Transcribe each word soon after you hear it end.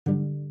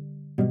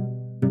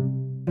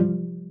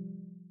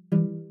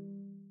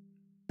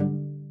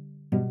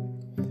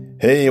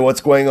Hey, what's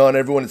going on,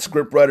 everyone? It's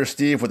Scriptwriter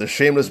Steve with a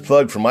shameless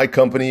plug for my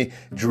company,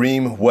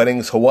 Dream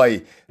Weddings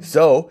Hawaii.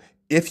 So,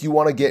 if you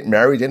want to get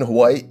married in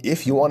Hawaii,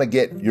 if you want to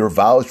get your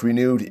vows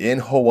renewed in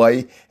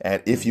Hawaii,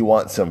 and if you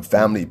want some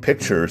family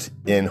pictures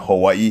in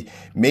Hawaii,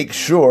 make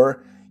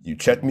sure you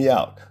check me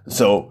out.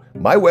 So,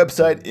 my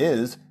website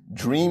is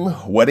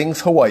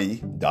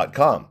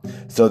dreamweddingshawaii.com.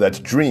 So that's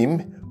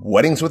Dream,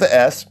 weddings with a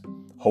S,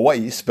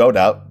 Hawaii spelled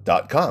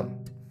out.com.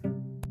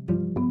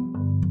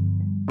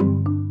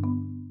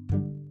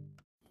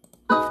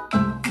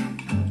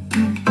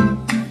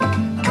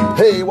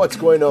 Hey, what's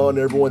going on,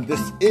 everyone?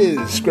 This is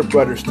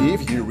Scriptwriter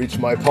Steve. You reach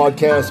my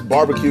podcast,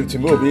 Barbecue to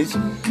Movies.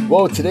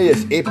 Well, today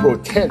is April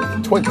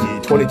 10th,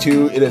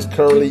 2022. It is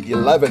currently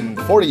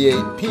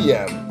 11:48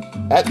 p.m.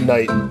 at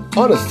night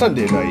on a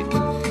Sunday night.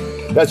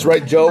 That's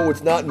right, Joe.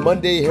 It's not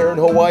Monday here in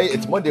Hawaii.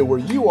 It's Monday where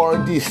you are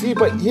in D.C.,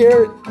 but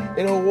here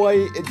in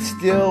Hawaii, it's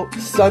still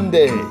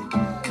Sunday.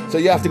 So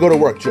you have to go to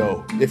work,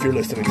 Joe, if you're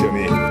listening to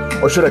me.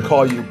 Or should I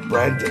call you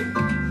Brandon?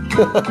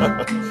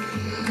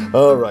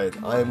 All right,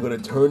 I am going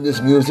to turn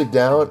this music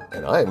down,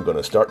 and I am going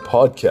to start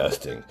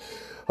podcasting.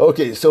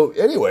 Okay, so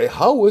anyway,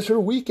 how was your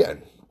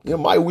weekend?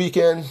 My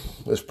weekend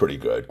was pretty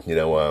good.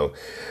 I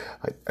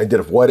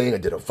did a wedding, I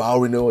did a vow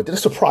renewal, I did a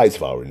surprise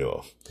vow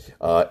renewal.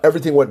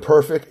 Everything went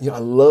perfect. I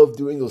love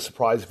doing those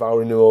surprise vow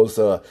renewals.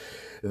 The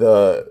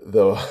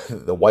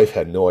wife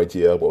had no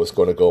idea what was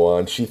going to go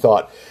on. She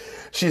thought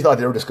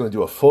they were just going to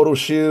do a photo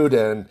shoot,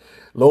 and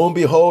lo and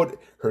behold,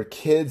 her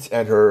kids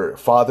and her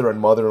father and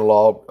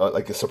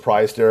mother-in-law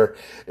surprised her.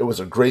 It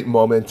was a great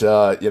moment,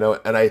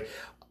 and I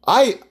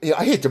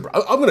hate to,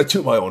 I'm going to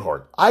toot my own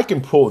horn. I can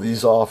pull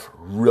these off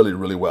really,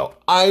 really well.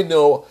 I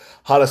know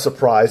how to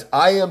surprise.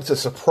 I am the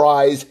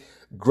surprise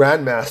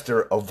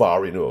grandmaster of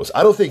vow renewals.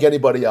 I don't think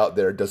anybody out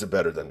there does it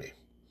better than me.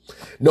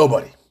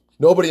 Nobody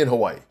in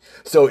Hawaii.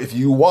 So if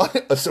you want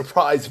a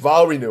surprise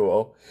vow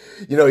renewal,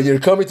 you're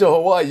coming to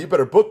Hawaii, you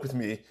better book with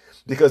me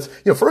because,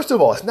 first of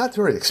all, it's not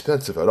very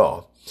expensive at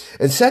all.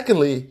 And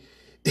secondly,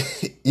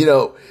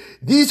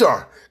 these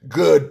are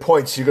good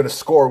points you're going to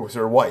score with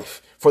your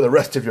wife for the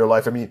rest of your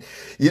life. I mean,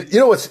 you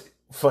know what's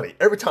funny?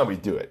 Every time we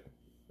do it,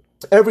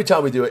 and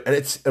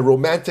it's a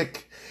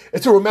romantic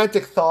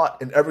thought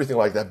and everything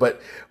like that.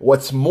 But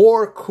what's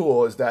more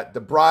cool is that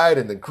the bride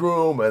and the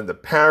groom and the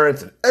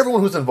parents and everyone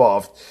who's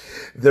involved,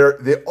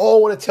 they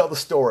all want to tell the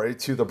story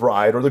to the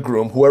bride or the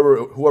groom,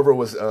 whoever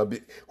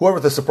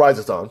the surprise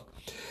is on.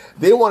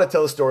 They want to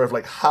tell the story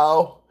of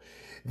how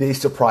they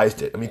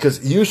surprised it. I mean,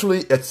 because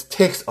usually it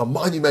takes a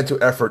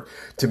monumental effort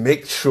to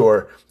make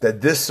sure that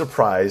this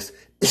surprise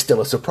is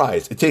still a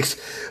surprise. It takes,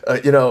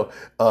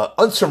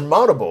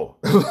 unsurmountable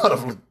amount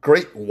of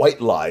great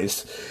white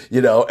lies,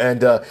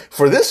 and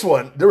for this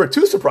one, there were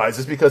two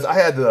surprises because I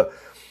had the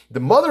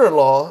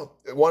mother-in-law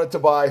wanted to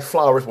buy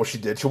flowers. Well, she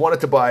did. She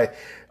wanted to buy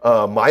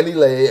maili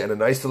lei and a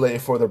nice lei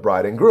for the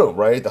bride and groom,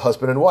 right? The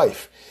husband and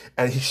wife.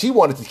 And she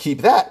wanted to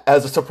keep that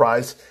as a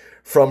surprise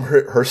from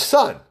her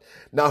son.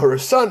 Now, her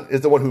son is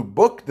the one who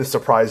booked the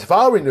surprise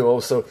vow renewal,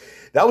 so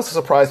that was a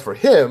surprise for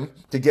him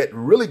to get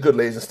really good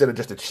leis instead of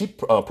just a cheap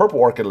purple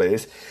orchid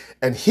leis,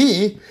 and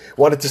he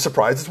wanted to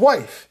surprise his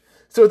wife.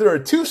 So there are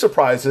two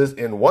surprises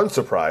in one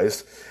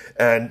surprise,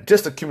 and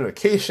just the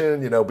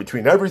communication,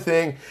 between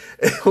everything,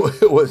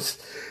 it was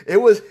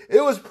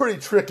pretty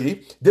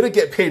tricky. Didn't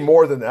get paid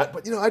more than that,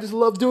 but I just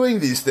love doing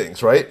these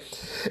things, right?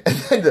 And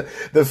then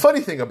the funny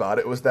thing about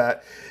it was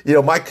that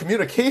my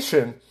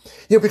communication,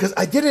 because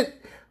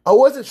I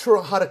wasn't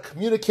sure how to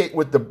communicate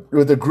with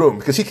the groom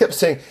because he kept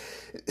saying,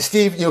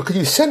 "Steve, could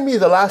you send me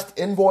the last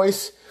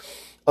invoice?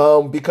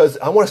 Because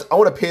I want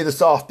to pay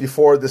this off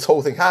before this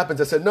whole thing happens."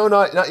 I said, "No,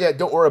 not yet.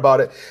 Don't worry about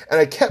it." And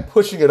I kept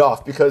pushing it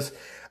off because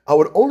I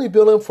would only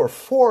bill him for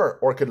 4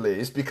 orchid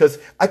leis because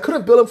I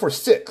couldn't bill him for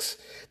 6.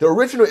 The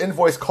original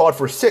invoice called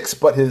for 6,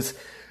 but his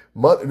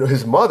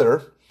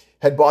mother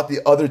had bought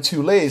the other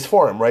 2 leis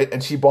for him, right?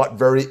 And she bought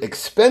very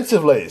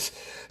expensive leis.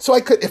 So I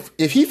could,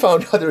 if he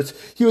found out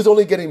he was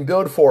only getting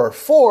billed for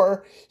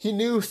 4, he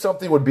knew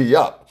something would be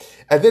up.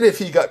 And then if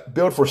he got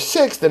billed for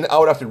 6, then I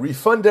would have to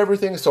refund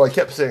everything. So I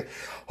kept saying,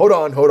 hold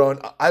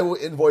on. I will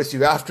invoice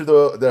you after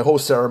the whole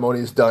ceremony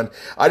is done.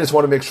 I just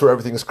want to make sure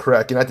everything is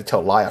correct. I had to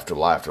tell lie after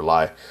lie after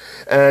lie.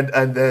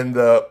 And then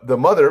the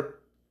mother,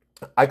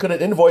 I couldn't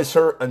invoice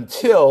her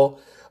until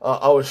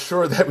I was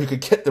sure that we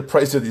could get the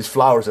price of these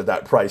flowers at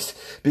that price.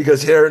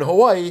 Because here in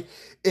Hawaii,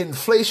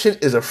 inflation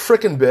is a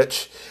frickin'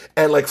 bitch.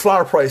 And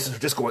flower prices are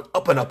just going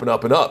up and up and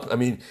up and up. I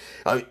mean,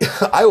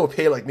 I will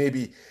pay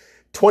maybe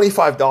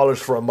 $25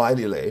 for a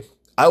maili lei.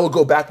 I will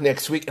go back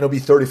next week and it'll be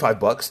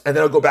 $35, and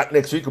then I'll go back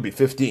next week, it'll be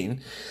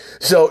 $15.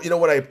 So,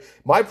 when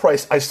my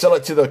price, I sell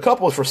it to the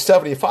couples for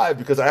 $75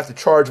 because I have to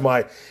charge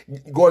my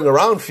going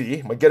around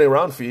fee, my getting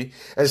around fee.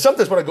 And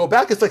sometimes when I go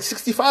back, it's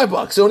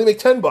 $65. I only make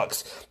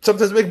 $10.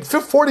 Sometimes I make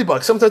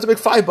 $40. Sometimes I make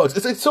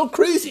 $5. It's so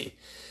crazy.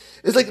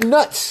 It's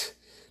nuts.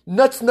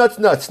 Nuts.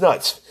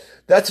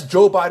 That's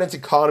Joe Biden's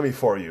economy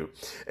for you.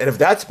 And if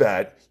that's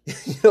bad,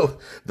 the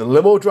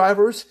limo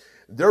drivers,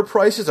 their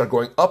prices are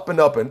going up and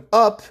up and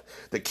up.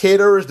 The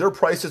caterers, their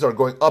prices are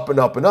going up and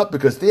up and up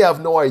because they have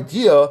no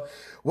idea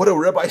what a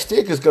ribeye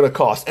steak is going to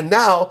cost. And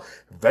now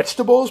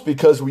vegetables,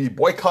 because we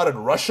boycotted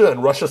Russia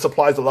and Russia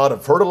supplies a lot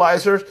of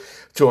fertilizers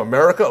to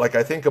America, like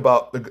I think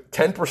about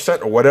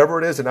 10% or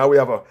whatever it is. And now we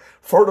have a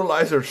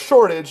fertilizer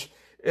shortage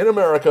in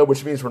America,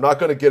 which means we're not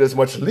going to get as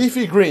much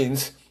leafy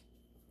greens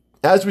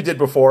as we did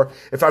before.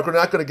 In fact, we're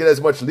not going to get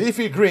as much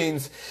leafy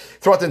greens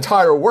throughout the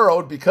entire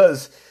world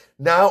because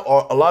now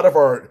a lot of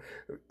our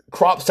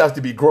crops have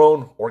to be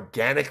grown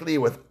organically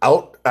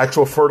without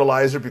actual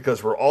fertilizer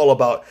because we're all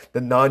about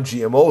the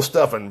non-GMO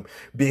stuff and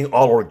being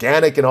all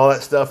organic and all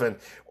that stuff. And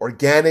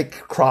organic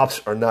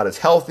crops are not as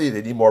healthy.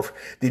 They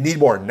need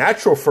more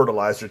natural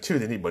fertilizer too.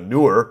 They need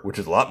manure, which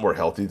is a lot more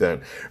healthy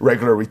than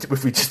regular.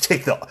 If we just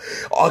take the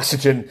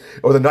oxygen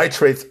or the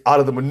nitrates out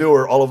of the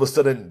manure, all of a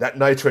sudden that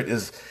nitrate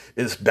is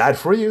bad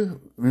for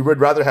you. We would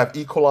rather have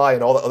E. coli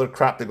and all the other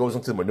crap that goes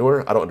into the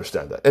manure. I don't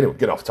understand that. Anyway,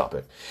 get off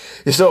topic.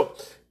 So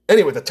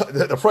anyway,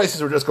 the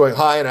prices were just going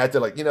high, and I had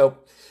to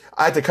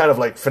I had to kind of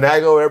like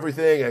finagle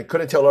everything, and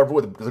couldn't tell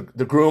everyone,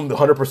 the groom, the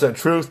 100%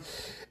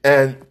 truth.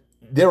 And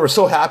they were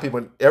so happy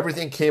when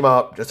everything came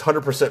out just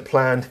 100%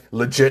 planned,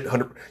 legit,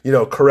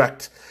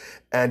 correct.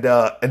 And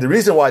the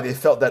reason why they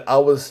felt that I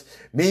was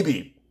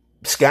maybe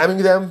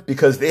scamming them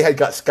because they had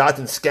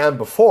gotten scammed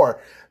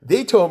before,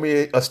 they told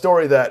me a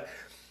story that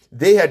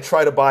they had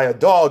tried to buy a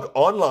dog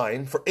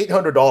online for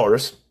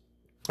 $800.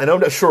 And I'm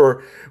not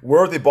sure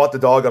where they bought the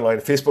dog online,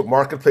 Facebook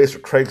Marketplace or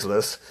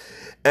Craigslist.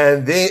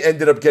 And they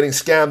ended up getting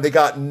scammed. They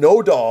got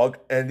no dog,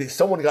 and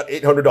someone got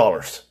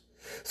 $800.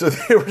 So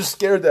they were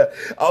scared that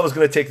I was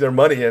going to take their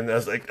money. And I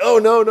was like, oh,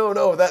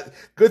 no. That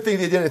good thing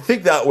they didn't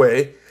think that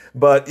way.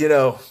 But,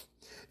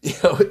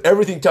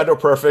 everything turned out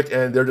perfect,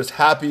 and they're just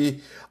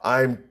happy.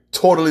 I'm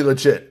totally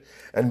legit.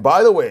 And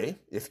by the way,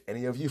 if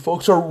any of you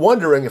folks are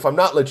wondering if I'm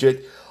not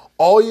legit,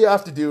 all you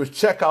have to do is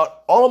check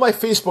out all of my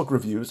Facebook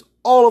reviews,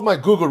 all of my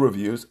Google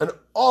reviews, and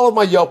all of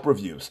my Yelp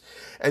reviews.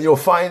 And you'll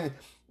find,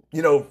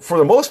 for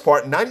the most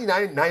part,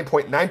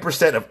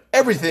 99.9% of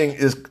everything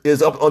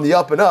is up on the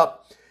up and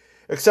up,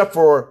 except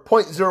for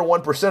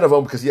 0.01% of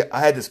them, because I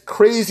had this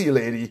crazy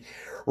lady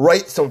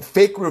write some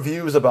fake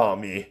reviews about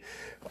me.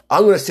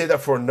 I'm going to say that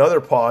for another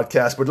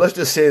podcast, but let's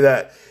just say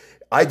that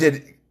I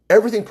did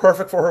everything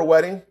perfect for her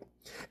wedding,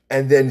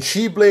 and then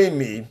she blamed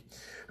me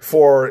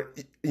for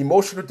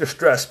emotional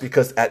distress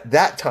because at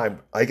that time,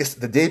 I guess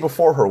the day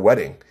before her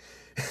wedding,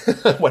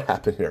 what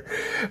happened here?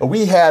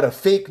 We had a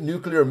fake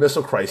nuclear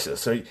missile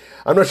crisis. So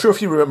I'm not sure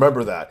if you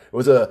remember that. It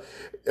was the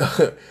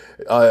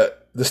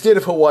state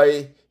of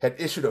Hawaii had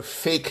issued a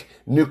fake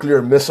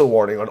nuclear missile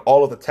warning on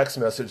all of the text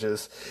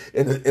messages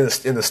in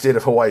the state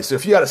of Hawaii. So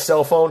if you had a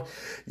cell phone,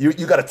 you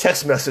got a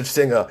text message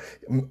saying a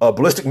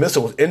ballistic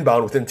missile was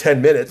inbound within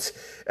 10 minutes.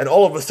 And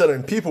all of a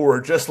sudden people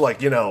were just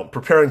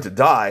preparing to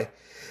die.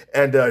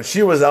 And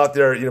she was out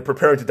there,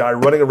 preparing to die,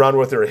 running around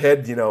with her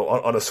head,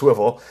 on a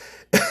swivel.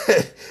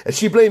 And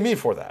she blamed me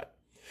for that.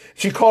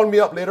 She called me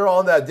up later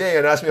on that day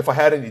and asked me if I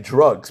had any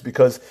drugs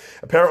because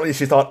apparently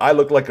she thought I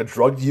looked like a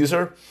drug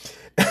user.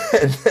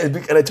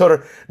 And I told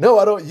her, no,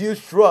 I don't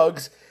use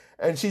drugs.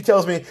 And she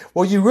tells me,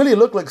 well, you really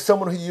look like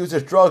someone who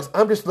uses drugs.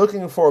 I'm just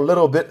looking for a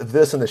little bit of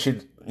this. And then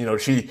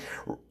she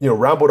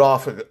rambled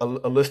off a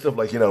list of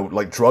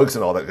like drugs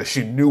and all that because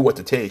she knew what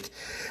to take.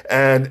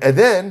 And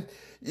then,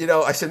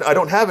 I said, I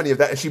don't have any of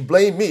that. And she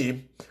blamed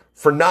me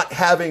for not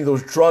having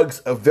those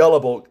drugs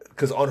available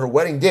because on her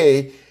wedding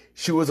day,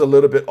 she was a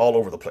little bit all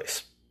over the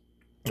place.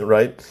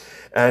 Right.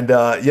 And,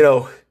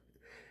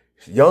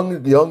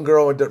 young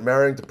girl ended up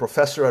marrying the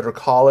professor at her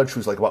college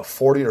who's like about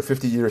 40 or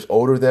 50 years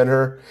older than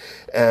her.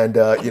 And,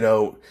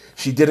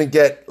 she didn't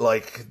get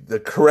like the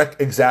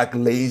correct exact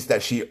lays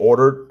that she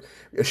ordered.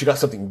 She got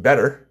something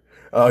better.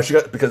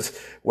 Because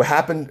what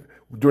happened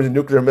during the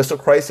nuclear missile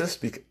crisis,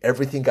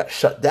 everything got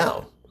shut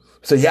down.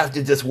 So you have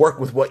to just work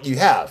with what you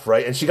have,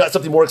 right? And she got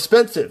something more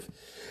expensive.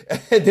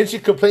 And then she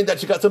complained that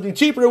she got something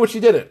cheaper, which she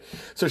didn't.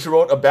 So she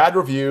wrote a bad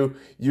review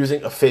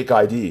using a fake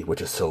ID,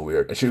 which is so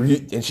weird. And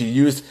she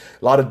used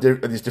a lot of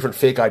these different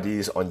fake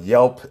IDs on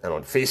Yelp and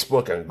on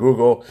Facebook and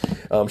Google.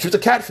 She was a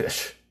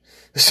catfish.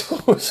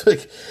 So it's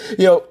like,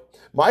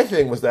 my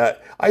thing was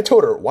that I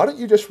told her, why don't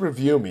you just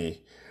review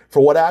me for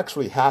what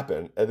actually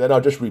happened, and then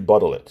I'll just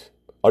rebuttal it.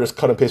 I'll just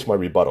cut and paste my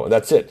rebuttal, and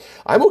that's it.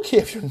 I'm okay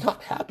if you're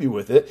not happy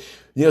with it.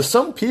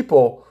 Some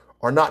people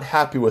are not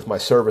happy with my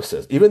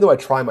services. Even though I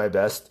try my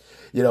best,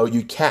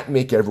 you can't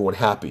make everyone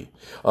happy.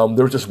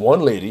 There was this one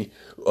lady,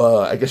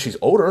 I guess she's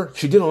older.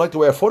 She didn't like the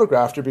way I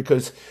photographed her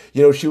because,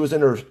 she was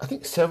in her, I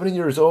think 70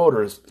 years old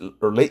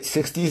or late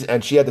 60s,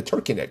 and she had the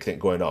turkey neck thing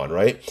going on,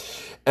 right?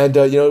 And,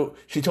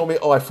 she told me,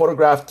 I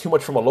photographed too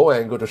much from a low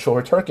angle to show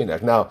her turkey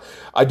neck. Now,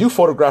 I do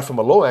photograph from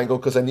a low angle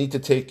because I need to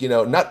take,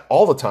 not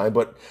all the time,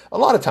 but a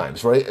lot of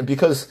times, right? And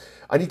because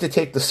I need to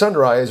take the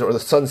sunrise or the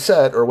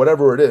sunset or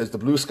whatever it is, the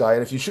blue sky.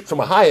 And if you shoot from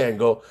a high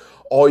angle,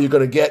 all you're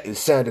going to get is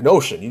sand and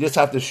ocean. You just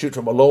have to shoot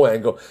from a low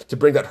angle to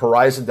bring that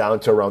horizon down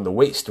to around the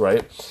waist,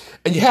 right?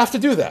 And you have to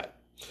do that.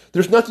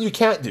 There's nothing you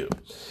can't do.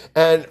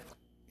 And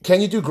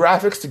Can you do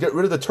graphics to get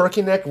rid of the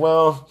turkey neck?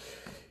 Well,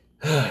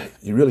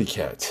 you really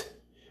can't.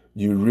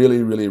 You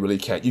really, really, really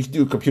can't. You can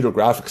do computer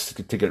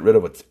graphics to get rid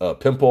of a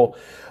pimple.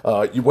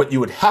 What you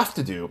would have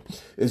to do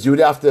is you would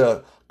have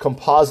to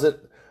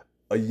composite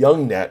a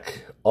young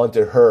neck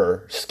onto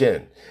her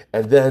skin.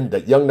 And then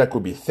that young neck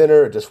would be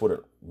thinner. It just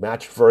wouldn't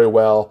match very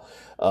well.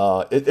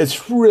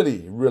 It's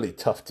really, really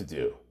tough to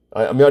do.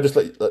 I mean, I'll just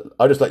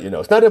let you know.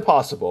 It's not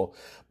impossible,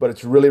 but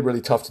it's really,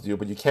 really tough to do.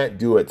 But you can't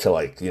do it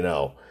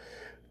to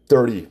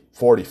 30,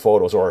 40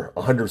 photos or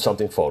 100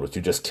 something photos.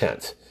 You just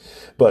can't.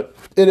 But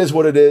it is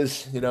what it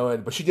is,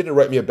 but she didn't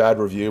write me a bad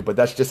review, but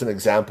that's just an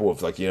example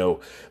of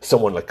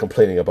someone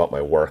complaining about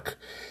my work.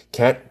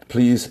 Can't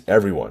please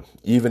everyone,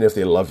 even if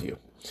they love you.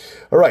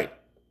 All right.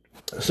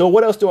 So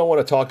what else do I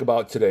want to talk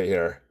about today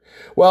here?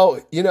 Well,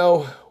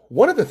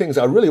 one of the things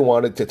I really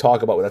wanted to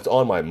talk about that's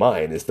on my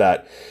mind is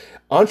that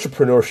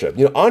entrepreneurship.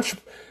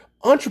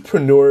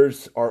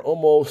 Entrepreneurs are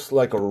almost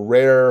like a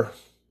rare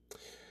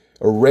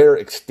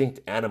extinct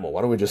animal.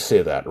 Why don't we just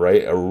say that,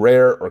 right? A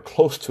rare or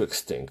close to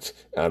extinct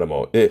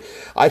animal.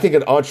 I think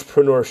an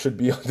entrepreneur should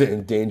be on the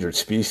endangered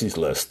species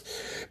list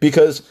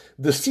because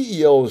the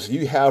CEOs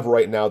you have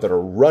right now that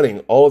are running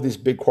all of these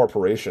big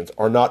corporations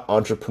are not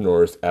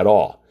entrepreneurs at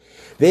all.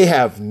 They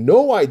have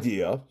no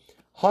idea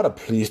how to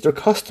please their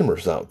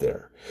customers out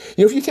there.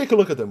 If you take a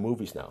look at the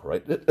movies now,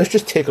 right? Let's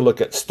just take a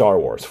look at Star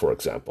Wars, for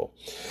example.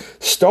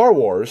 Star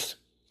Wars,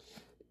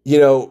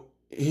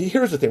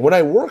 here's the thing. When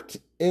I worked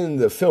in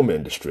the film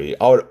industry,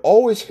 I would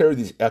always hear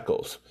these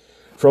echoes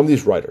from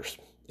these writers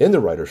in the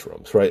writers'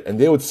 rooms, right? And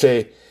they would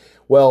say,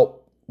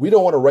 well, we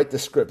don't want to write the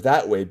script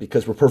that way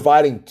because we're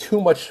providing too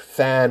much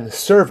fan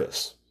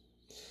service.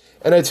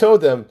 And I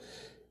told them,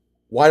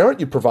 why aren't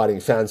you providing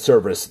fan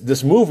service?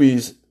 This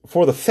movie's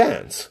for the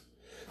fans.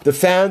 The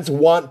fans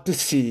want to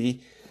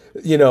see,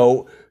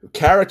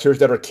 characters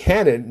that are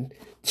canon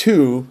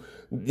to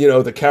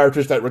the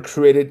characters that were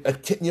created,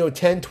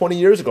 10, 20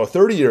 years ago,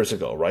 30 years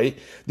ago, right?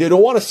 They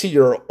don't want to see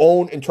your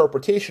own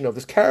interpretation of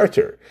this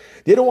character.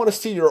 They don't want to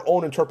see your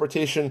own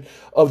interpretation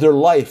of their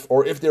life,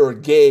 or if they were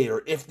gay,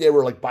 or if they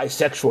were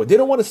bisexual. They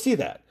don't want to see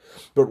that.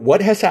 But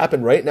what has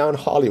happened right now in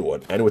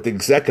Hollywood and with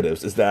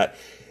executives is that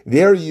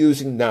they're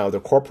using now the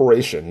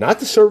corporation not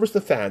to service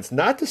the fans,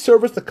 not to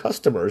service the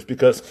customers,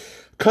 because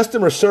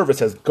customer service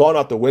has gone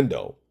out the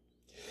window.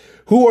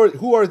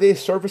 Who are they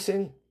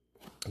servicing?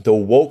 The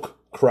woke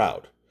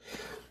crowd,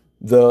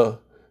 the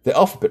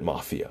alphabet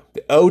mafia,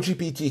 the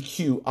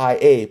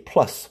LGBTQIA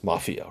plus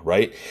mafia,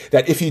 right?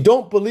 That if you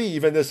don't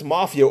believe in this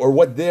mafia or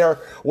what they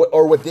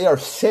are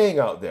saying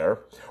out there,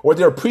 or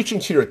they're preaching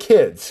to your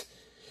kids,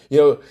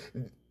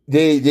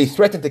 they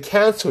threaten to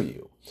cancel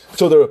you.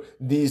 So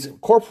these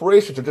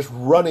corporations are just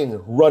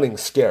running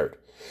scared.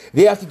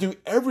 They have to do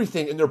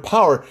everything in their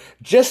power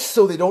just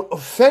so they don't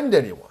offend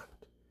anyone.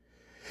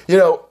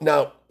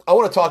 Now I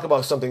want to talk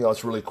about something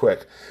else really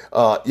quick.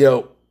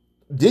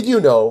 Did you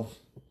know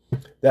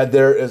that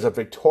there is a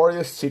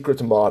Victoria's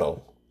Secret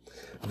model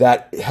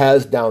that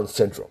has Down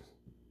syndrome?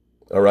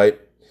 All right.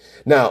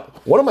 Now,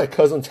 one of my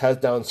cousins has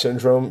Down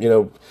syndrome,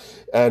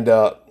 and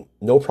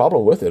no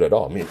problem with it at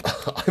all. I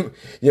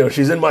mean,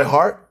 she's in my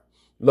heart,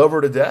 love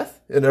her to death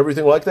and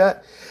everything like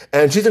that.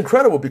 And she's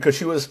incredible because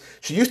she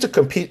used to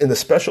compete in the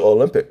Special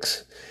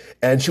Olympics,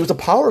 and she was a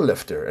power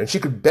lifter, and she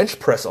could bench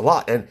press a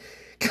lot. And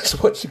guess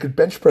what? She could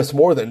bench press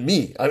more than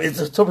me. I mean,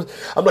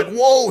 I'm like,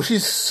 whoa,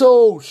 she's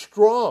so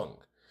strong.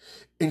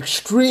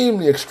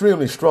 Extremely,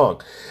 extremely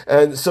strong.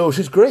 And so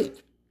she's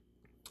great.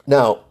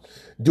 Now,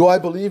 do I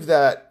believe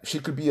that she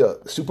could be a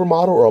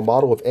supermodel or a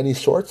model of any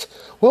sorts?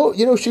 Well,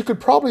 she could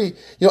probably,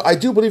 I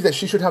do believe that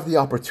she should have the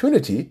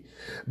opportunity,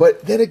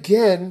 but then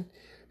again,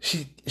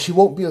 she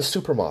won't be a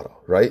supermodel,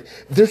 right?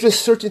 There's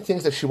just certain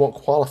things that she won't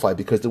qualify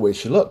because of the way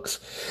she looks.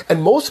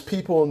 And most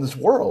people in this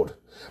world,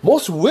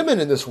 most women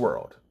in this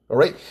world, all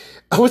right,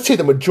 I would say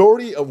the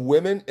majority of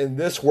women in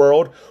this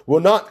world will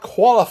not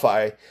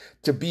qualify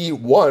to be,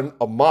 one,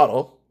 a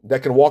model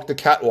that can walk the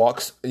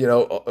catwalks,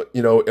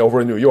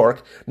 over in New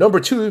York. Number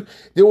two,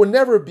 they will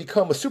never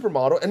become a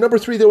supermodel. And number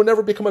three, they will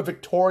never become a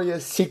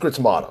Victoria's Secret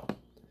model.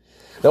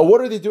 Now,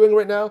 what are they doing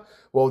right now?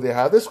 Well, they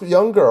have this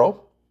young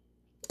girl,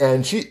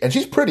 and she's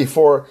pretty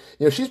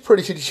she's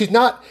pretty. She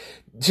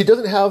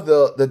doesn't have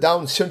the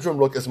Down syndrome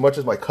look as much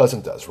as my cousin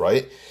does,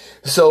 right?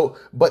 So,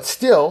 but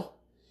still,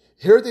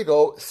 here they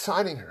go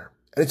signing her.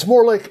 And it's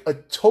more like a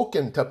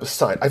token type of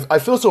sign. I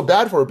feel so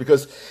bad for her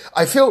because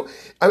I feel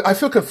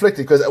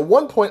conflicted, because at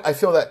one point I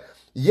feel that,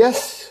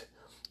 yes,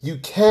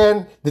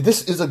 that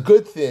this is a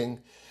good thing,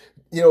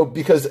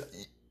 because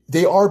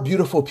they are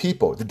beautiful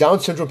people. The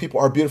Down syndrome people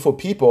are beautiful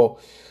people,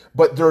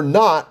 but they're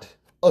not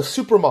a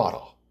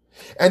supermodel.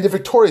 And the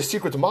Victoria's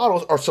Secret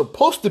models are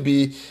supposed to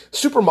be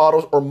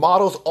supermodels or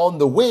models on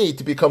the way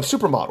to become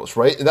supermodels,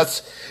 right? And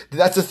that's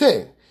the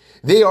thing.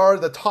 They are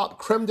the top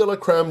creme de la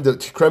creme,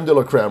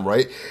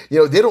 right?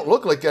 They don't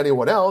look like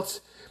anyone else.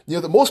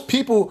 Most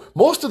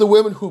of the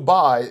women who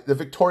buy the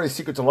Victoria's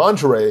Secret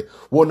lingerie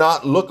will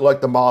not look like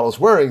the models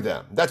wearing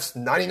them. That's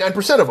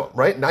 99% of them,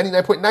 right?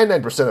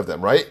 99.99% of them,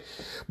 right?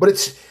 But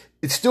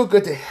it's still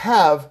good to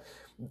have,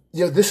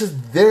 this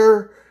is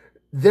their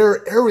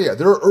area,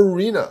 their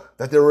arena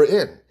that they were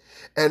in.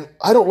 And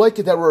I don't like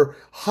it that we're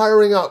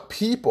hiring out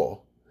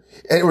people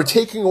and we're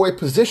taking away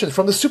positions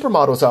from the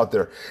supermodels out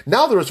there.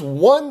 Now there's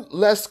one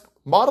less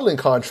modeling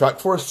contract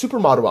for a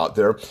supermodel out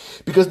there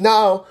because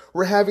now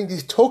we're having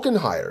these token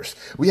hires.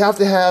 We have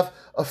to have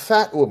a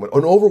fat woman,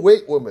 an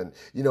overweight woman,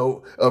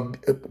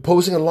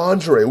 posing in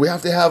lingerie. We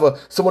have to have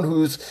someone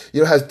who's,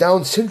 has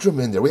Down syndrome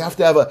in there. We have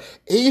to have a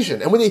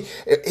Asian. And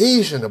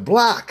Asian, a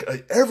black,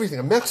 everything,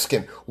 a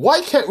Mexican.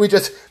 Why can't we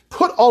just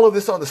put all of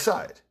this on the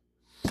side?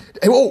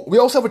 And we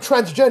also have a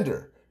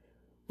transgender.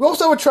 We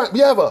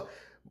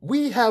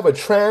have a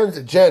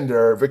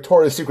transgender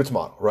Victoria's Secrets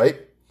model,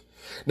 right?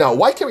 Now,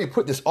 why can't we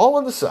put this all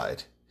on the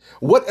side,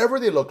 whatever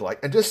they look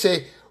like, and just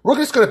say, we're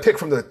just going to pick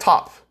from the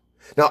top.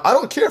 Now, I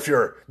don't care if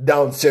you're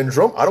Down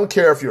syndrome. I don't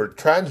care if you're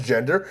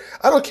transgender.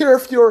 I don't care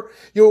if you're,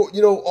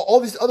 all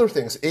these other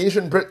things,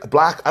 Asian,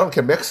 black, I don't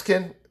care,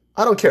 Mexican,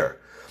 I don't care.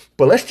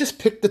 But let's just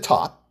pick the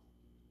top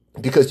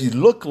because you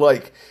look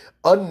like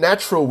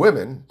unnatural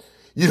women.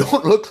 You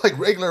don't look like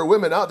regular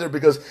women out there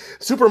because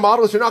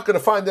supermodels, you're not going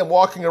to find them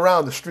walking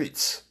around the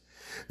streets.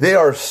 They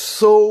are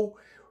so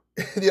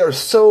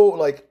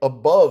like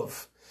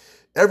above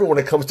everyone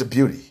when it comes to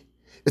beauty.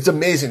 It's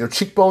amazing. Their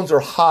cheekbones are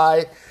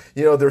high.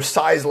 They're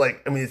size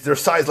like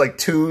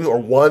 2s or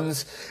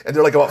 1s, and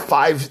they're like about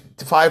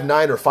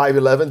 5'9" or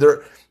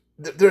 5'11".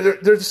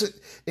 They're just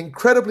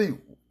incredibly,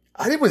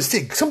 I didn't even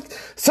say,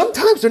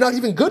 sometimes they're not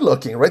even good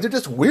looking, right? They're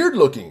just weird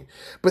looking.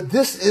 But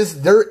this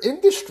is their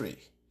industry.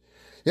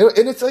 And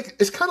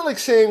it's kind of like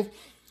saying,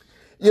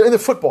 in the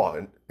football,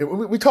 and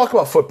we talk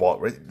about football,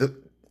 right?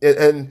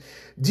 And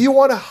do you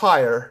want to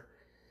hire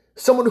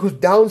someone who's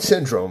Down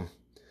syndrome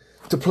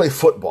to play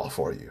football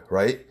for you,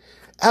 right?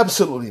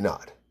 Absolutely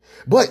not.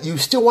 But you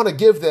still want to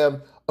give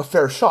them a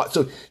fair shot.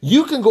 So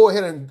you can go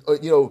ahead and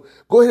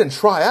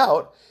try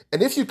out.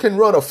 And if you can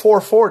run a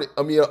 440,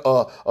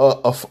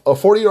 a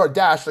 40-yard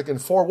dash like in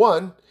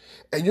 4.1,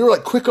 and you're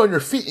like quick on your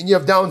feet and you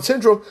have Down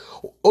syndrome,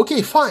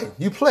 okay, fine,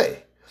 you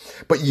play.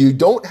 But you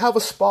don't have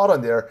a spot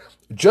on there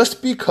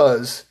just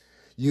because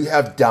you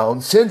have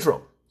Down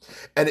syndrome.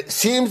 And it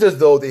seems as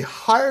though they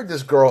hired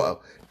this girl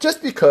out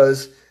just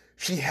because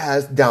she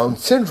has Down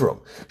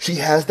syndrome. She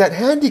has that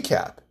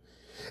handicap.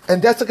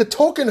 And that's like a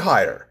token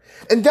hire.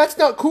 And that's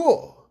not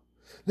cool.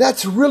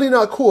 That's really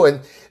not cool.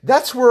 And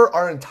that's where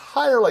our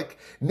entire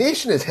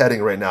nation is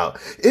heading right now.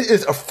 It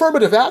is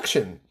affirmative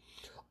action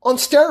on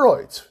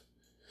steroids.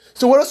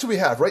 So what else do we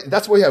have, right?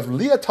 That's why we have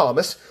Leah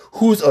Thomas,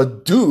 who's a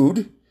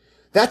dude.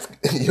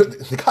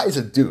 The guy's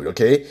a dude,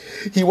 okay?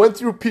 He went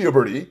through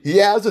puberty. He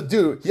has a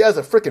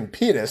freaking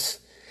penis.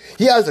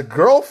 He has a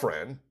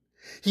girlfriend.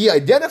 He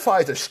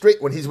identifies as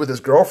straight when he's with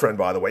his girlfriend,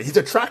 by the way. He's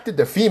attracted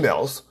to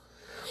females.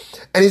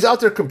 And he's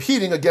out there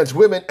competing against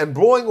women and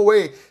blowing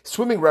away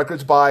swimming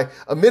records by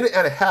a minute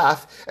and a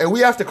half. And we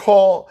have to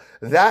call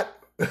that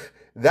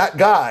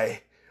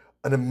guy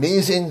an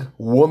amazing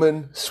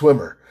woman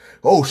swimmer.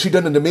 Oh, she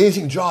done an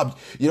amazing job.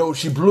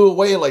 She blew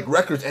away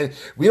records, and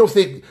we don't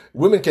think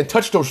women can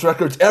touch those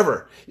records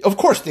ever. Of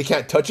course they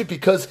can't touch it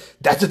because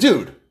that's a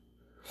dude.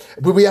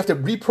 But we have to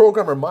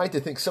reprogram our mind to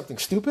think something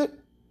stupid?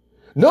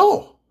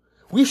 No.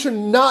 We should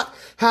not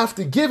have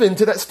to give in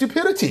to that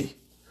stupidity.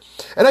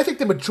 And I think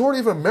the majority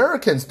of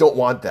Americans don't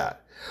want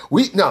that.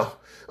 Now,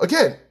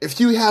 again, if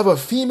you have a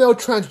female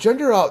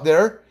transgender out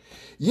there,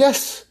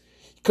 yes,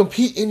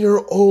 compete in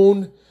your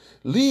own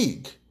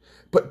league.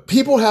 But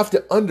people have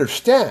to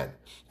understand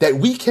that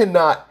we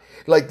cannot,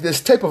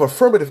 this type of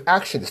affirmative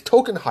action, these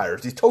token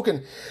hires, these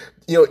token,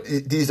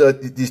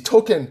 these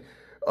token,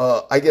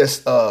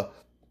 what's a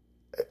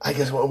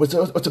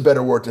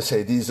better word to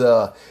say? This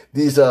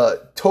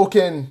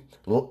token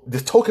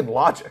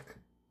logic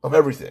of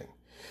everything.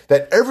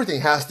 That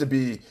everything has to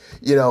be,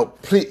 you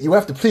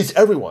have to please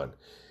everyone.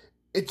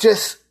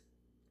 It's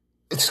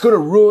going to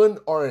ruin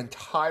our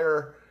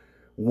entire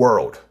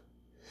world.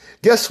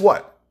 Guess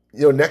what?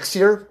 Next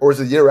year, or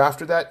is it the year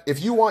after that,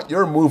 if you want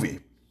your movie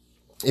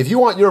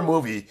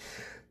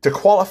to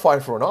qualify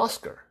for an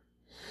Oscar,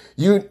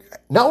 you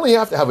not only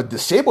have to have a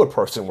disabled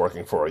person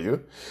working for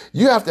you,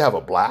 you have to have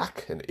a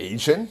black, an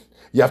Asian,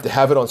 you have to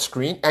have it on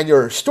screen, and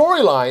your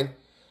storyline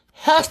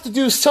has to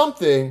do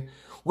something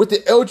with the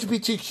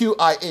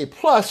LGBTQIA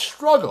plus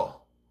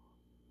struggle.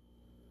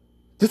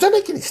 Does that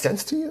make any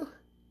sense to you?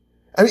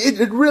 I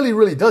mean, it really,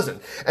 really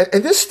doesn't.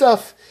 And this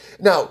stuff,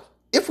 now,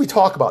 if we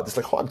talk about this,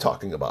 like how I'm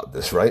talking about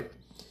this, right?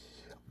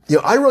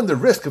 I run the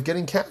risk of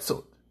getting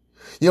canceled.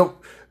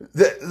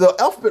 The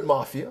Alphabet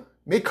Mafia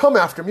may come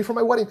after me for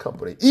my wedding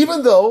company,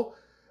 even though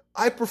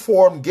I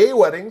perform gay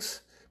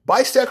weddings,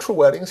 bisexual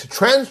weddings,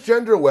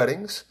 transgender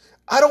weddings.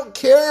 I don't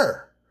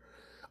care.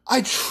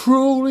 I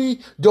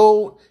truly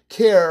don't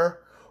care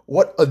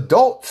what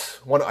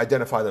adults want to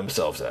identify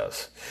themselves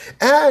as.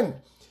 And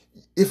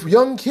if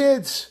young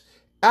kids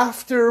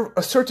after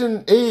a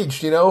certain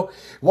age,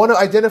 want to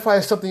identify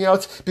as something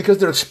else because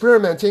they're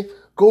experimenting,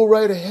 go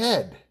right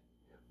ahead.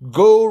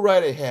 Go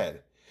right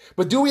ahead.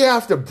 But do we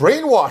have to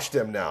brainwash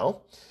them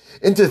now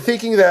into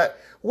thinking that,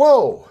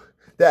 whoa,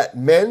 that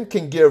men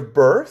can give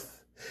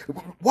birth?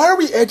 Why are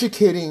we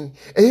educating?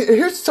 And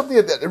here's something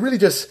that really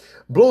just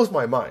blows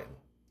my mind.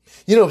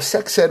 You know,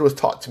 sex ed was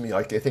taught to me,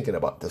 like I think in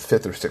about the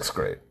 5th or 6th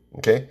grade,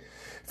 okay?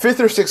 5th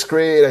or 6th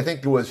grade, I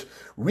think it was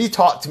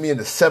retaught to me in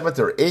the 7th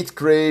or 8th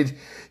grade,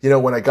 you know,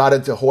 when I got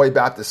into Hawaii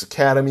Baptist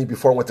Academy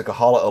before I went to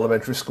Kahala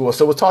Elementary School.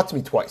 So it was taught to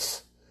me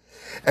twice.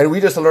 And we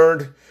just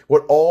learned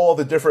what all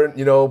the different,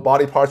 you know,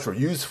 body parts were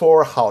used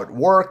for, how it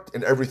worked,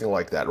 and everything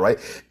like that, right?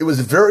 It was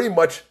very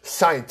much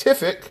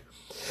scientific,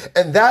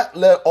 and that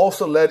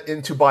also led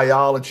into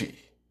biology.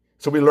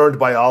 So we learned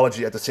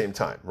biology at the same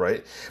time,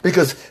 right?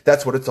 Because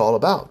that's what it's all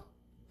about.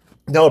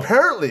 Now,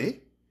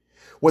 apparently,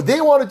 what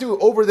they want to do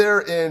over there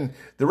in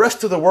the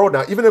rest of the world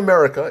now, even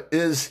America,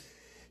 is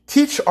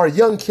teach our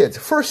young kids,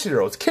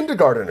 first-year-olds,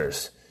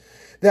 kindergarteners,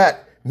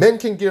 that men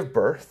can give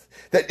birth,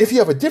 that if you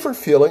have a different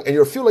feeling and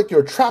you feel like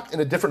you're trapped in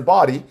a different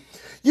body,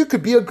 you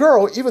could be a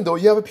girl even though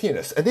you have a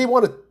penis. And they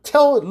want to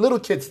tell little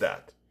kids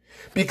that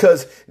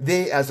because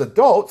they, as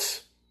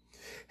adults,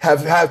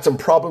 have had some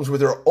problems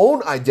with their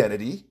own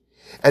identity,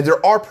 and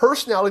there are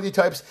personality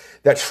types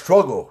that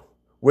struggle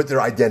with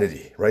their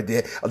identity, right?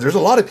 There's a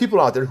lot of people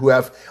out there who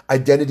have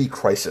identity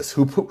crisis,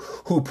 who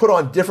put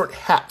on different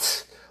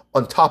hats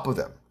on top of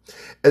them,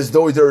 as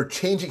though they're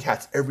changing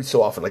hats every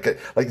so often, like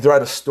they're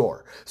at a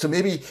store. So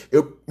maybe,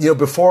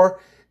 before,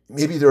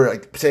 maybe they're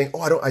like saying,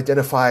 oh, I don't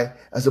identify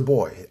as a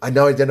boy. I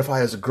now identify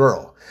as a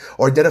girl,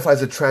 or identify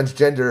as a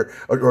transgender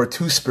or a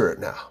two-spirit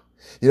now.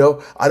 You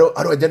know, I don't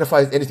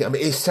identify as anything. I'm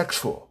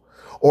asexual.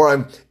 Or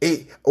I'm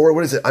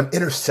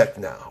intersect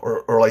now,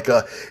 or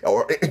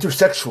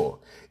intersexual.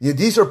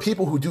 These are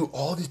people who do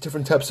all these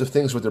different types of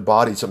things with their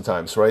bodies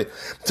sometimes, right?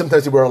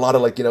 Sometimes they wear a lot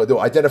of they'll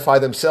identify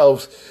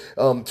themselves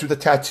through the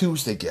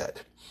tattoos they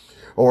get,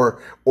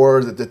 or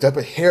the type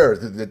of hair,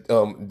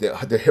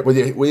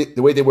 the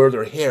way they wear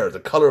their hair, the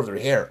color of their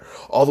hair,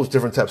 all those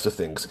different types of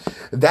things.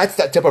 That's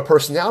that type of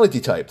personality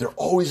type. They're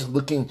always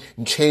looking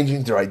and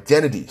changing their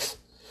identities,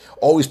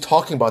 always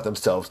talking about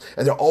themselves,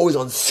 and they're always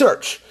on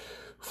search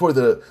I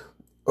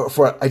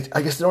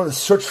guess they're on the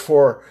search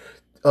for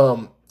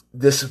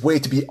this way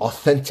to be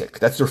authentic.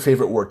 That's their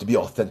favorite word, to be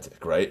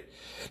authentic, right?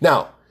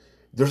 Now,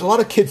 there's a lot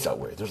of kids that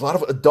way. There's a lot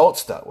of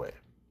adults that way.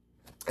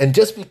 And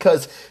just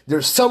because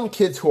there's some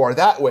kids who are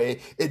that way,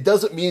 it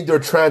doesn't mean they're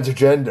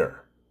transgender.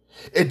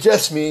 It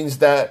just means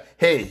that,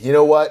 hey, you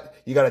know what?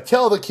 You got to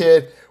tell the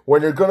kid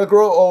when you're going to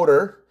grow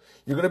older,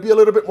 you're going to be a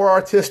little bit more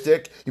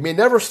artistic. You may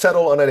never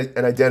settle on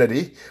an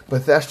identity,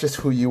 but that's just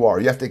who you are.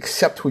 You have to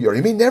accept who you are.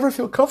 You may never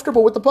feel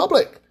comfortable with the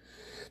public.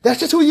 That's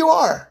just who you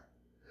are.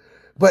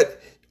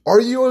 But are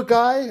you a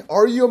guy?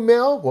 Are you a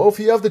male? Well, if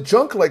you have the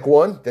junk like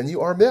one, then you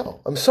are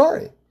male. I'm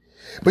sorry.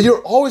 But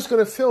you're always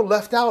going to feel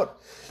left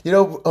out,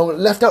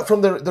 left out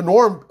from the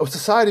norm of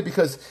society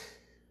because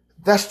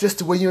that's just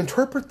the way you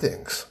interpret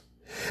things.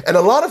 And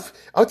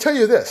I'll tell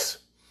you this,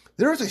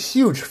 there is a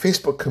huge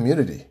Facebook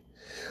community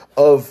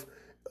of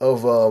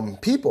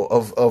people,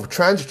 of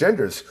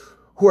transgenders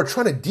who are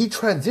trying to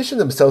detransition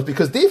themselves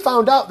because they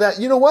found out that,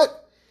 you know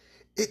what?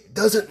 It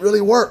doesn't really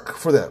work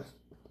for them.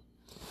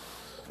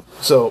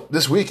 So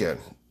this weekend,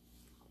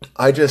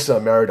 I just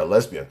married a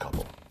lesbian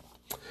couple.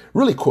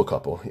 Really cool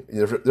couple.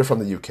 They're from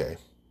the UK.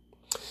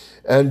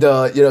 And,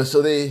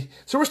 so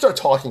we start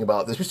talking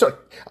about this.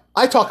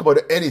 I talk about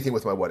anything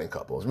with my wedding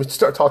couples. We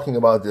start talking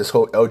about this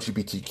whole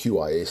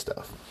LGBTQIA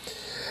stuff.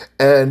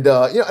 And,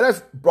 and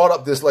I've brought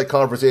up this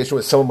conversation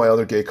with some of my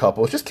other gay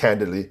couples, just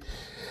candidly.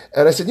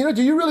 And I said,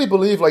 do you really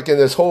believe in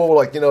this whole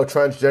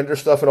transgender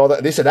stuff and all that?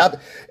 And they said,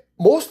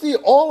 mostly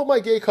all of my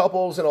gay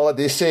couples and all that,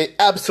 they say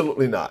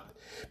absolutely not.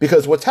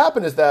 Because what's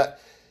happened is that,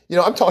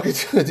 I'm talking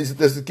to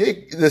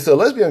this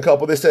lesbian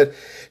couple. They said,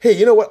 hey,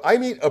 you know what? I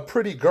meet a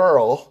pretty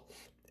girl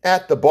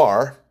at the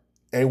bar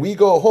and we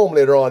go home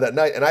later on that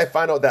night and I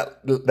find out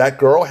that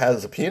girl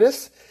has a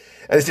penis.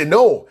 And they said,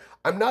 no,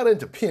 I'm not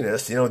into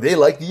penis. They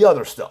like the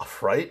other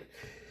stuff, right?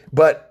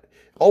 But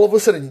all of a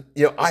sudden,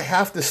 I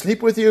have to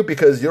sleep with you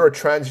because you're a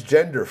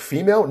transgender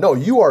female. No,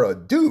 you are a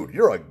dude.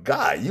 You're a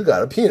guy. You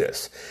got a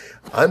penis.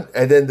 And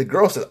then the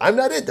girl says, I'm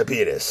not into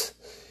penis.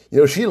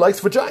 She likes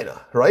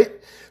vagina, right?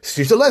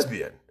 She's a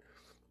lesbian.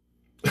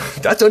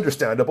 That's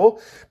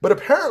understandable. But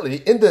apparently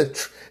in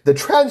the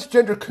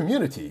transgender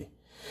community,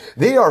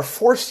 they are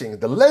forcing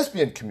the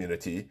lesbian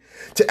community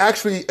to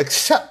actually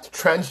accept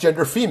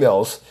transgender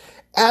females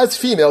as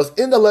females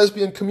in the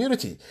lesbian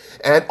community,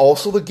 and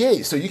also the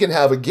gays. So you can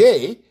have a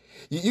gay,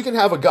 you can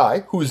have a guy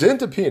who's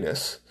into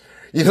penis,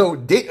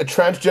 date a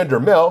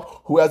transgender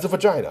male who has a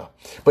vagina.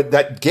 But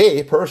that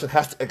gay person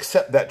has to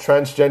accept that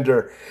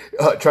transgender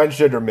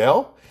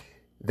male.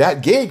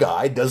 That gay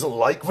guy doesn't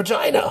like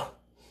vagina.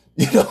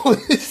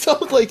 It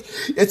sounds like,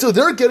 and so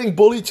they're getting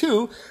bullied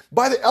too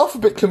by the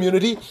alphabet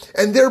community,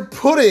 and they're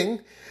putting,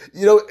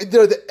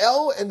 they're the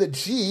L and the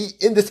G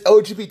in this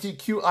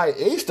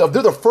LGBTQIA stuff.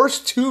 They're the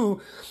first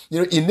two,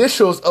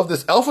 initials of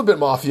this alphabet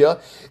mafia,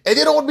 and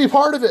they don't want to be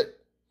part of it.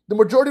 The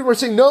majority were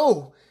saying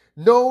no,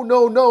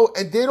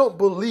 and they don't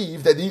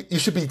believe that you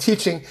should be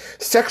teaching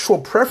sexual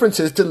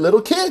preferences to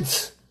little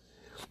kids.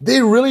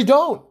 They really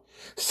don't.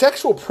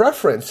 Sexual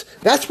preference,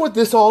 that's what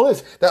this all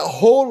is. That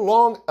whole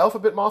long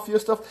alphabet mafia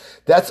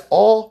stuff, that's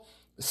all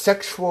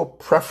sexual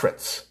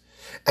preference.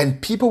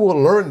 And people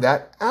will learn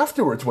that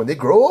afterwards when they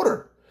grow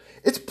older.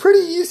 It's pretty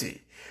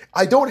easy.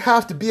 I don't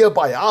have to be a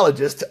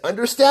biologist to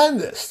understand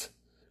this,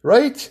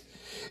 right?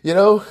 You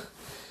know,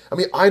 I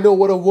mean, I know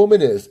what a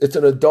woman is. It's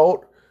an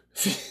adult,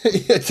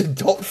 it's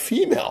adult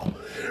female,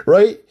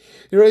 right?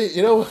 Right?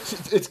 You know,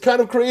 it's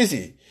kind of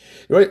crazy,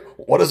 right?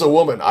 What is a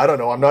woman? I don't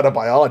know. I'm not a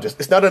biologist.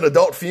 It's not an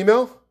adult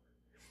female?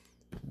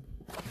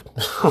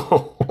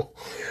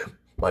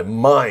 My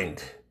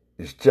mind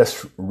is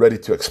just ready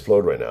to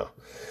explode right now.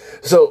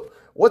 So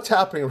what's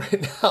happening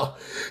right now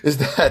is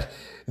that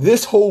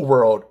this whole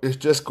world is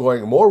just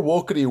going more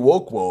wokety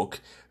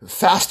woke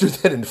faster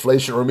than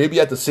inflation, or maybe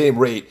at the same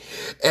rate.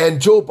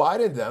 And Joe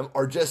Biden and them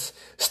are just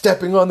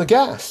stepping on the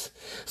gas.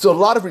 So a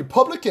lot of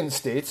Republican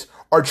states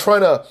are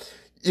trying to,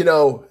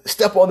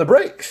 step on the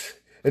brakes.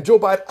 And Joe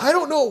Biden, I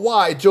don't know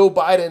why Joe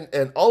Biden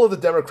and all of the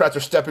Democrats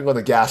are stepping on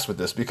the gas with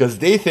this, because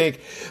they think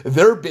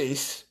their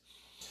base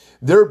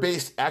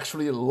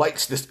actually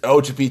likes this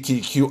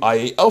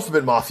LGBTQIA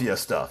alphabet mafia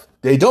stuff.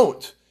 They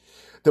don't.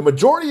 The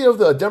majority of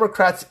the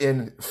Democrats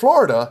in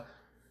Florida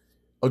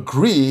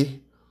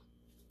agree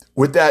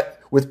with that,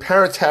 with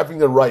parents having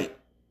the right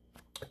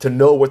to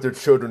know what their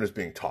children is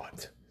being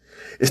taught.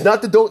 It's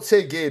not the don't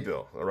say gay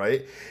bill, all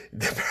right?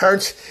 The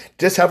parents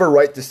just have a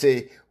right to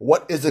say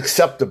what is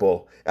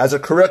acceptable as a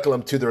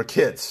curriculum to their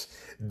kids.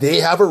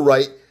 They have a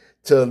right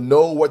to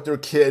know what their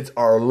kids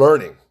are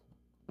learning.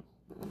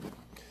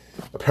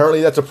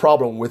 Apparently that's a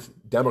problem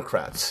with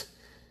Democrats.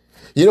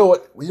 You know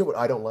what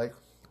I don't like?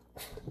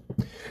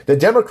 The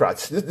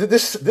Democrats,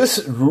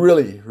 this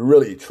really,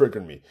 really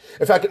triggered me.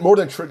 In fact, more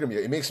than triggered me,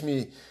 it makes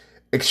me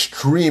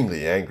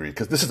extremely angry,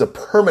 because this is a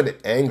permanent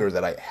anger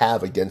that I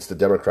have against the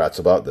Democrats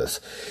about this.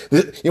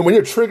 When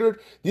you're triggered,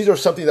 these are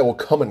something that will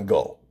come and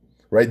go,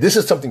 right? This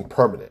is something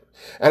permanent.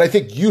 And I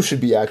think you should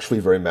be actually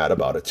very mad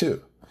about it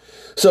too.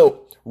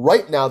 So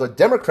right now, the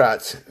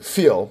Democrats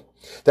feel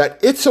that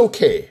it's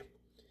okay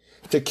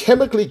to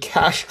chemically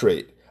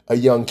castrate a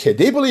young kid.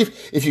 They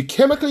believe if you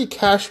chemically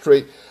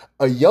castrate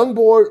a young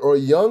boy or a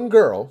young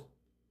girl,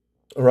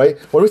 all right?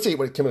 When we say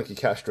chemically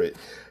castrate,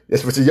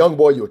 if it's a young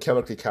boy, you would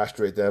chemically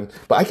castrate them.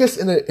 But I guess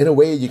in a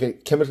way, you can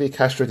chemically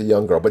castrate a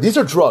young girl. But these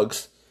are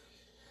drugs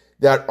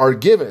that are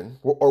given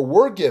or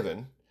were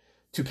given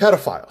to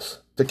pedophiles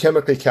to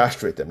chemically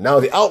castrate them. Now,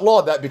 they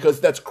outlawed that because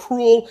that's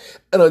cruel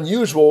and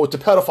unusual to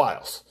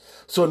pedophiles.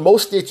 So in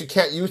most states, you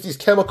can't use these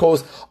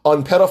chemicals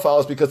on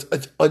pedophiles because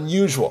it's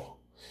unusual,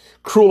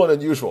 cruel and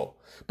unusual.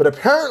 But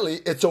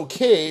apparently, it's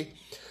okay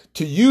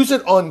to use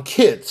it on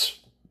kids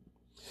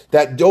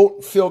that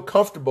don't feel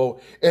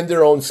comfortable in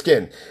their own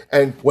skin.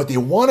 And what they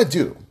want to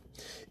do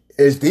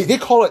is they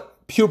call it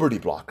puberty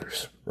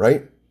blockers,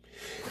 right?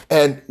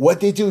 And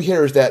what they do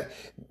here is that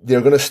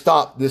they're going to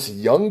stop this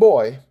young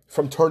boy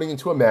from turning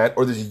into a man,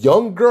 or this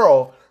young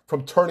girl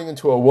from turning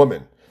into a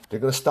woman. They're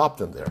going to stop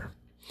them there.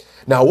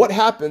 Now, what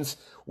happens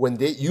when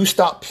you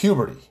stop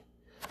puberty?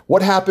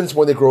 What happens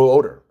when they grow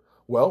older?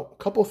 Well,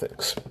 a couple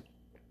things.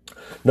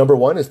 Number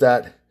one is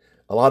that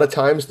a lot of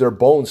times their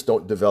bones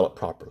don't develop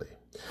properly.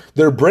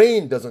 Their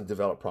brain doesn't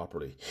develop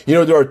properly.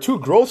 There are two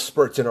growth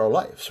spurts in our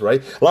lives,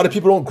 right? A lot of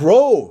people don't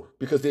grow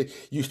because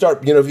if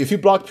you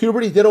block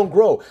puberty, they don't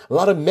grow. A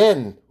lot of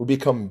men will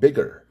become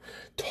bigger,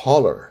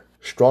 taller,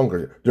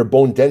 stronger. Their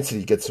bone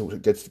density gets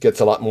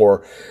a lot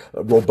more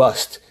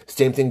robust.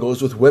 Same thing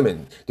goes with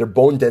women. Their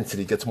bone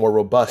density gets more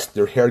robust.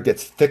 Their hair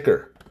gets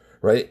thicker,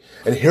 right?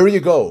 And here you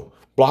go,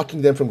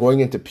 blocking them from going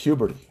into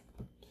puberty.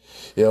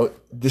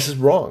 This is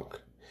wrong.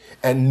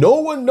 And no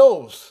one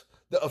knows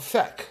the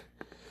effect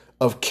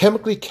of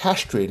chemically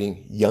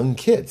castrating young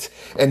kids.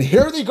 And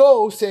here they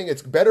go saying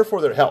it's better for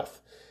their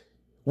health.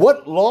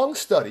 What long-range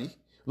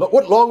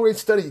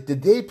study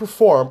did they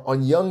perform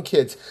on young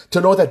kids to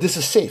know that this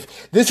is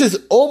safe? This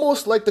is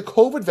almost like the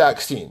COVID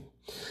vaccine,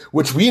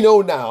 which we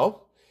know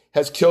now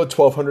has killed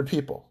 1,200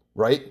 people,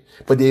 right?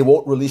 But they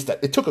won't release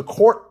that. It took a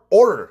court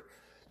order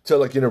to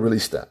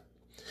release that.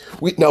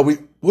 What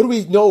do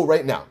we know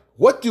right now?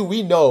 What do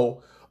we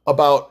know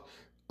about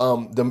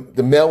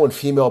the male and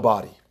female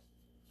body?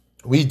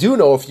 We do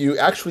know if you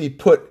actually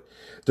put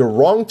the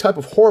wrong type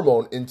of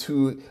hormone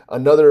into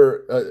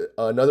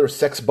another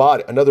sex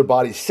body, another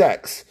body's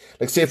sex,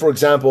 like say, for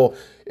example,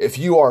 if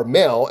you are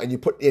male and you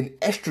put in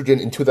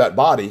estrogen into that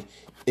body,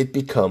 it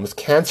becomes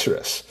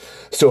cancerous.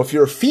 So if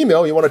you're a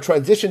female, you want to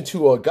transition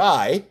to a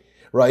guy,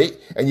 right?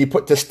 And you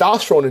put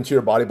testosterone into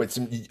your body, but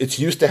it's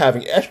used to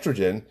having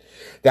estrogen,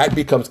 that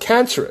becomes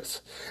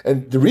cancerous.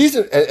 And the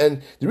reason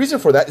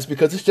for that is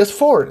because it's just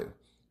foreign.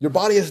 Your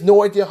body has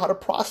no idea how to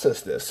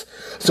process this.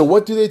 So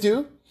what do they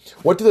do?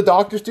 What do the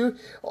doctors do?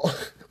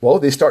 Well,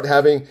 they start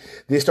telling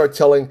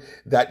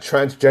that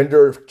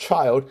transgender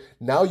child,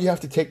 now you have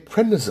to take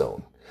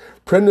prednisone.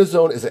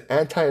 Prednisone is an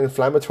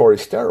anti-inflammatory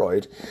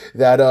steroid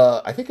that,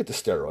 I think it's a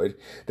steroid,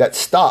 that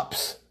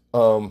stops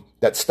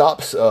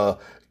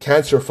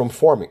cancer from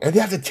forming. And they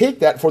have to take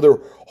that for their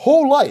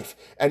whole life.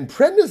 And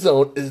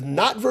prednisone is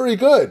not very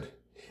good.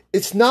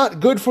 It's not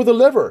good for the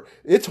liver.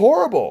 It's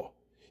horrible.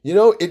 You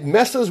know, it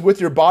messes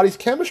with your body's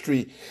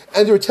chemistry.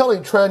 And they're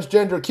telling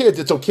transgender kids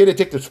it's okay to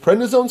take this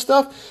prednisone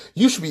stuff.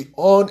 You should be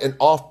on and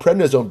off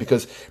prednisone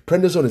because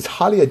prednisone is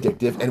highly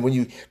addictive. And when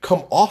you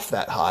come off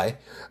that high,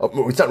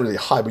 it's not really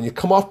high, but when you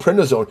come off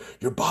prednisone,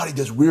 your body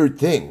does weird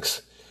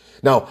things.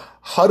 Now,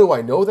 how do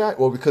I know that?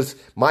 Well, because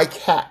my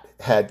cat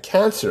had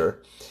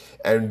cancer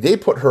and they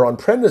put her on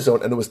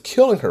prednisone and it was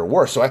killing her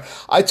worse. So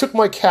I took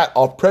my cat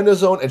off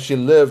prednisone and she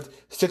lived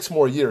 6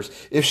 more years.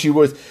 If she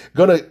was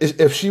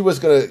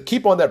gonna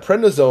keep on that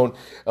prednisone,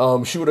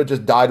 she would have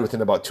just died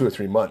within about 2 or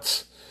 3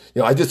 months.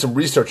 You know, I did some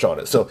research on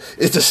it. So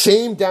it's the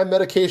same damn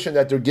medication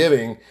that they're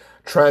giving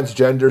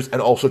transgenders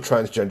and also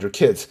transgender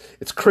kids.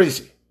 It's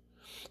crazy.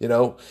 You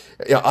know,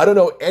 I don't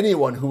know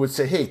anyone who would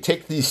say, "Hey,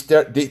 take these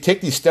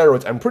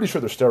steroids." I'm pretty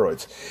sure they're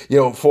steroids. You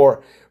know,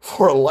 for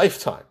a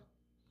lifetime.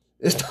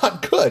 It's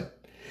not good.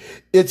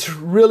 It's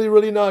really,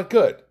 really not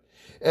good.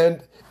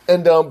 But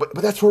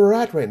that's where we're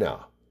at right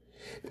now.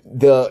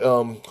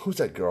 Who's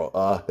that girl?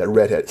 That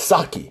redhead,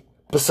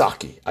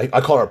 Pasaki.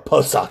 I call her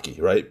Pasaki,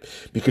 right?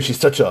 Because she's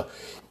such a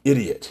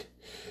idiot.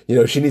 You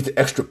know, she needs the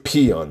extra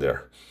P on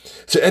there.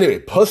 So anyway,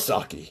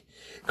 Pasaki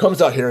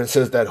comes out here and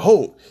says that,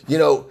 you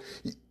know,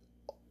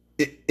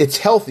 it's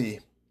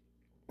healthy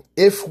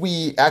if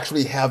we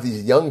actually have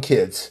these young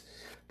kids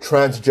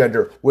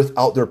transgender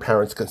without their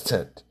parents'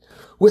 consent.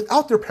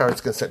 Without their parents'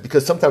 consent,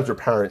 because sometimes their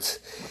parents,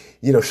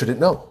 you know, shouldn't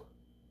know.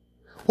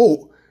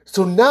 Oh,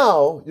 so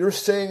now you're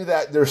saying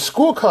that their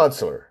school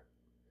counselor,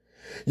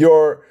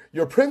 your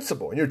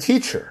principal, and your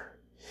teacher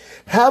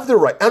have the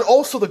right, and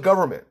also the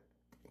government,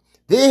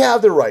 they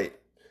have the right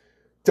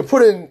to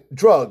put in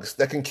drugs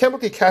that can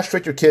chemically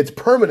castrate your kids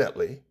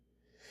permanently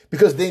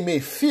because they may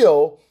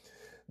feel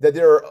that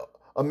they're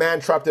a man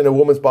trapped in a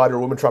woman's body or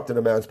a woman trapped in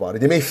a man's body.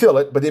 They may feel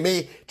it, but they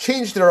may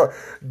change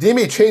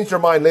their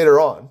mind later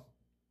on.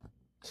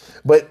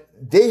 But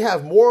they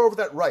have more of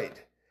that right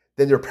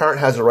than your parent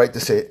has a right to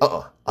say,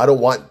 I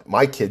don't want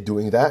my kid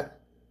doing that.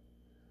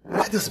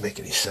 That doesn't make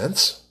any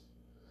sense.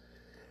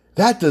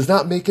 That does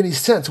not make any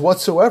sense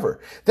whatsoever.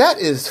 That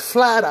is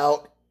flat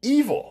out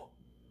evil.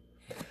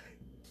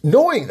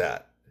 Knowing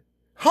that,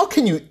 how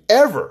can you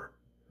ever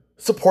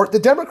support the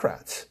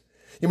Democrats?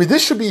 I mean,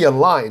 this should be a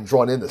line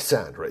drawn in the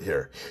sand right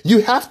here.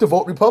 You have to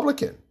vote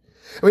Republican.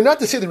 I mean, not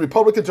to say the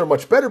Republicans are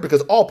much better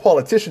because all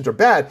politicians are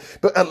bad,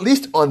 but at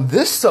least on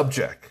this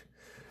subject,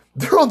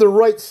 they're on the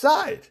right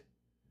side.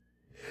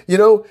 You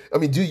know, I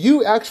mean, do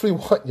you actually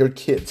want your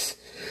kids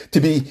to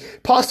be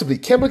possibly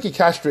chemically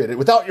castrated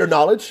without your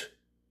knowledge?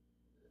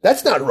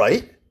 That's not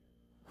right.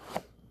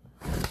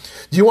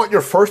 Do you want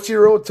your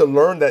first-year-old to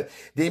learn that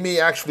they may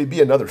actually be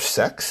another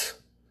sex?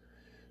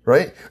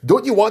 Right?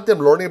 Don't you want them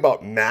learning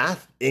about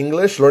math,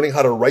 English, learning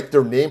how to write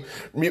their name,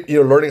 you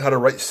know, learning how to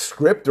write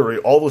script or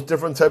all those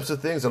different types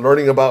of things and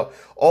learning about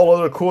all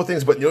other cool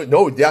things? But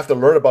no, they have to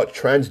learn about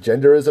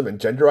transgenderism and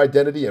gender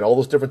identity and all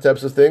those different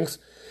types of things.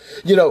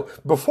 You know,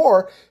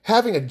 before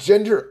having a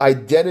gender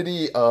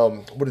identity,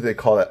 what do they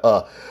call it?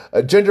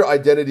 A gender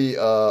identity,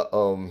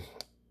 a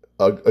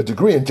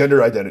degree in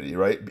gender identity,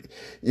 right?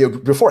 You know,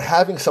 before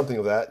having something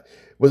of that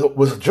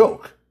was a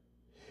joke.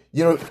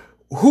 You know,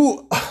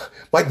 one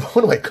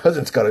of my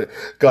cousins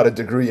got a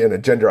degree in a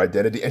gender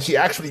identity, and she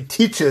actually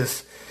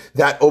teaches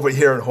that over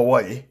here in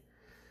Hawaii.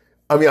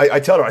 I mean, I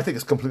tell her I think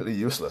it's completely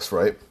useless,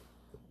 right?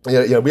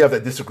 Yeah, we have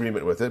that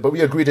disagreement with it, but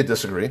we agree to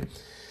disagree.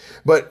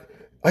 But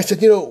I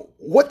said, you know,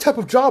 what type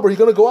of job are you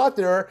going to go out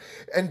there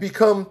and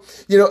become,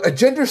 you know, a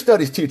gender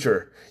studies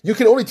teacher? You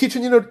can only teach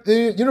in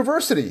the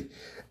university.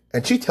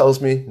 And she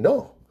tells me,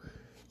 no,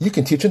 you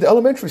can teach in the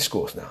elementary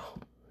schools now.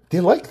 They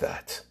like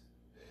that.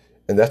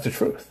 And that's the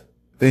truth.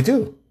 They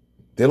do.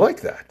 They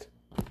like that.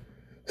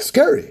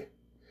 Scary.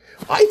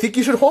 I think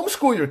you should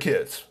homeschool your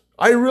kids.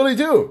 I really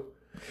do.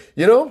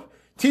 You know,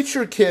 teach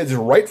your kids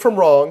right from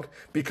wrong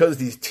because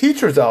these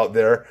teachers out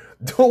there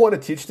don't want to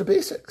teach the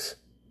basics.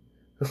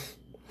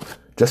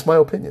 Just my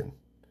opinion.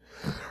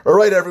 All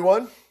right,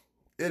 everyone.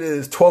 It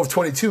is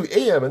 12:22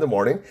 a.m. in the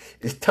morning.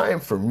 It's time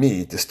for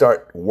me to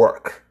start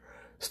work.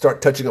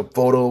 Start touching up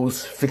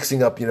photos,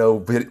 fixing up, you know,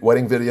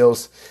 wedding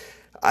videos.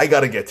 I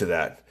got to get to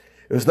that.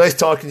 It was nice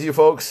talking to you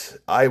folks.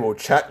 I will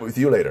chat with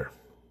you later.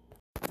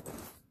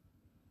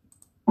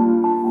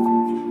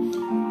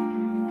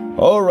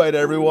 All right,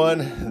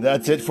 everyone.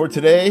 That's it for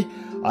today.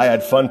 I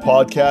had fun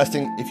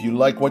podcasting. If you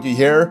like what you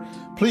hear,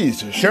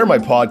 please share my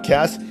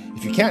podcast.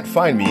 If you can't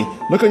find me,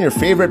 look on your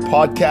favorite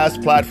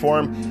podcast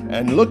platform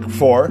and look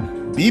for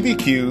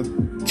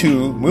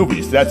BBQ2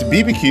 Movies. That's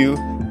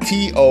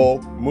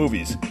BBQ2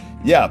 Movies.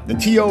 Yeah, the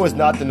TO is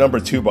not the number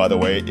 2, by the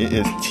way. It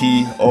is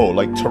TO,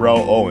 like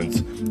Terrell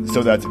Owens.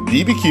 So that's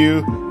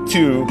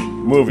BBQ2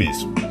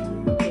 Movies.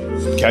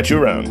 Catch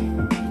you around.